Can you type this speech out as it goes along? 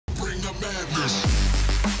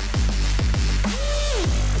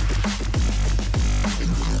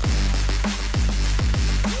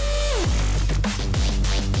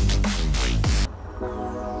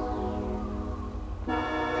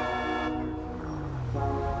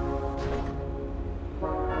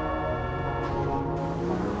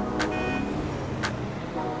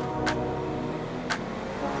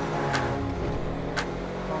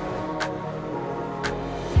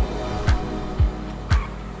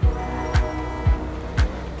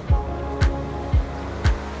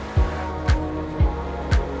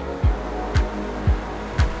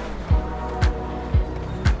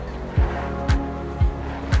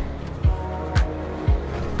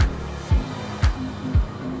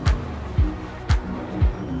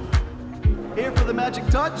Here for the magic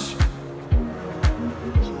touch.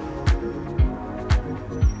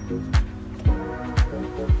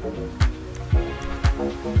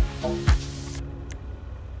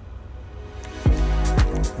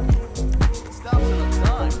 Stops on a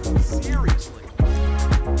dime. Seriously.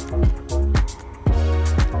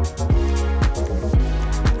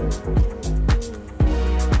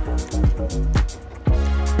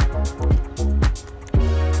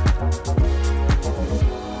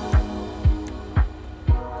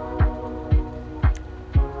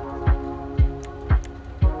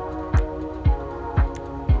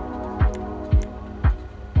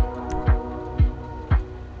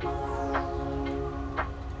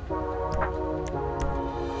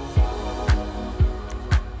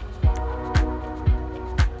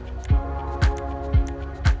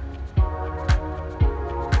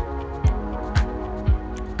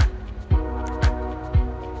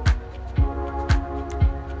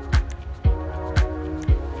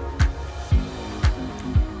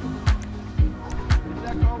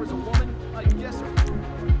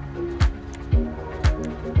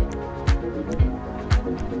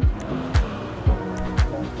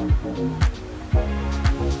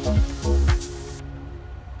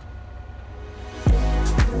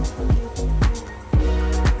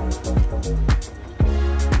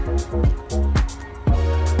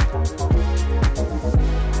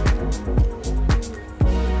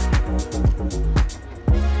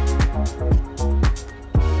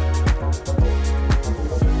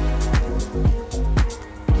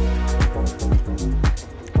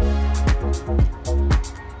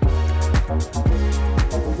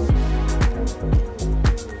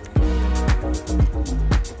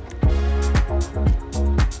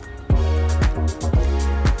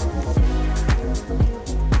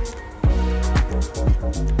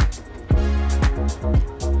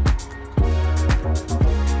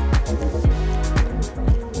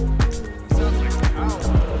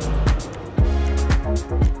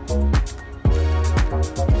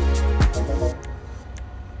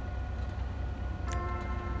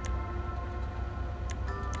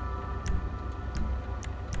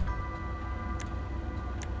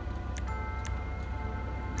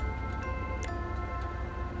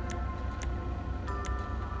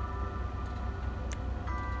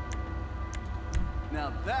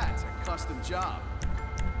 Now that's a custom job.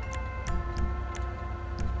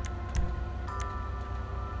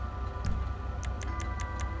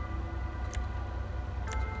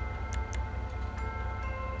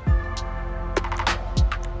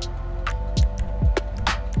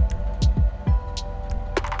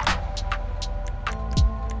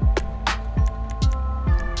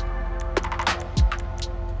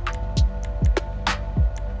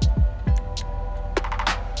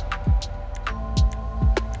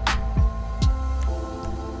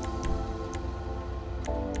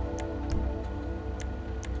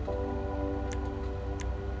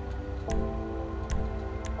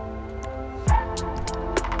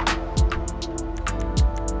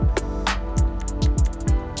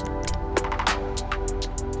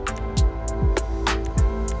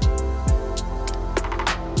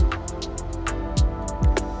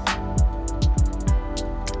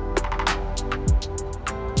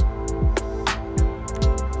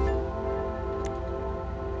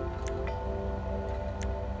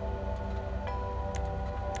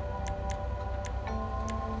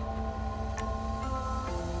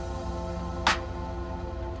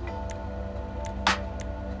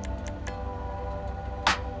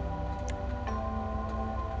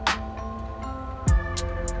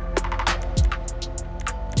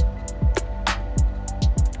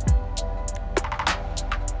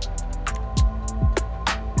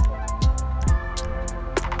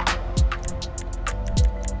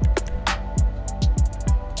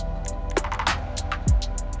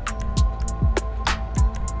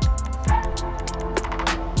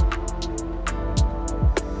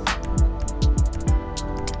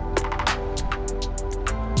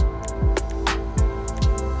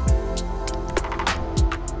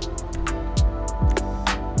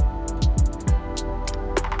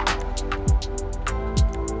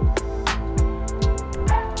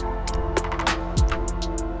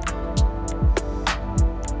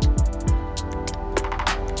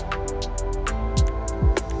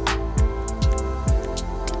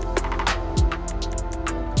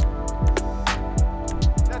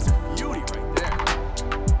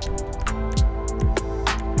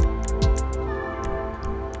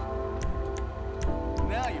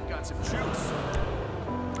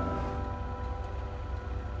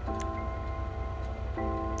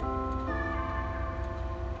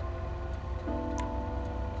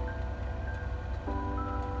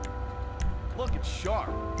 it sharp.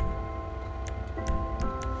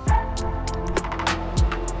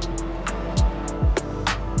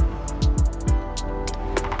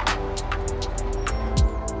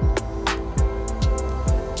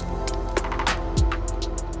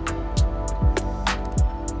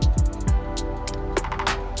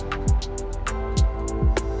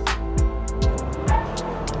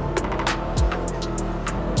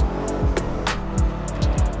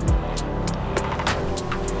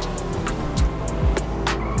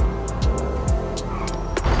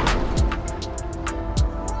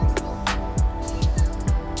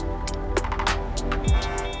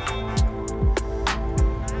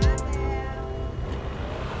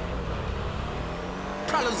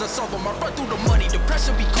 Problems I solve them, I run through the money, the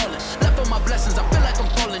pressure be calling. Left on my blessings, I feel like I'm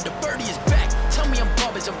falling. The birdie is back, tell me I'm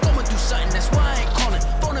garbage, I'm going through something, that's why I ain't calling.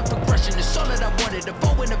 Phone and progression, it's all that I wanted. The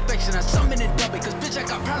bow and affection, I summon and dub it. Cause bitch, I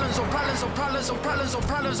got problems on problems on problems on problems on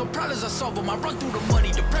problems on problems, I solve them. I run through the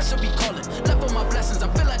money, the pressure be calling. Left on my blessings,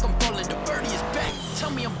 I feel like I'm falling. The birdie is back,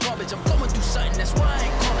 tell me I'm garbage, I'm going through something, that's why I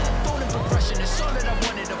ain't calling. Phone and progression, it's all that I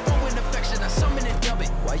wanted. The bow and affection, I summon and dub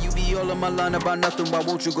it. Why you be all on my line about nothing? Why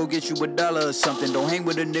won't you go get you $1 or something? Don't hang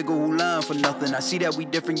with a nigga who lying for nothing. I see that we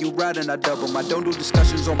different, you riding, I double. I don't do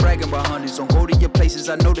discussions on bragging about hundreds. Don't go to your places,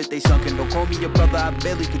 I know that they sunken. Don't call me your brother, I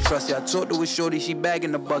barely could trust you. I talked to a shorty, she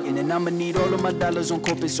bagging the bucket. And I'ma need all of my dollars on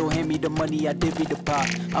corporate, so hand me the money, I divvy the pie.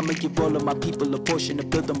 I'ma give all of my people a portion to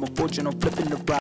build them a fortune, I'm flipping the rock.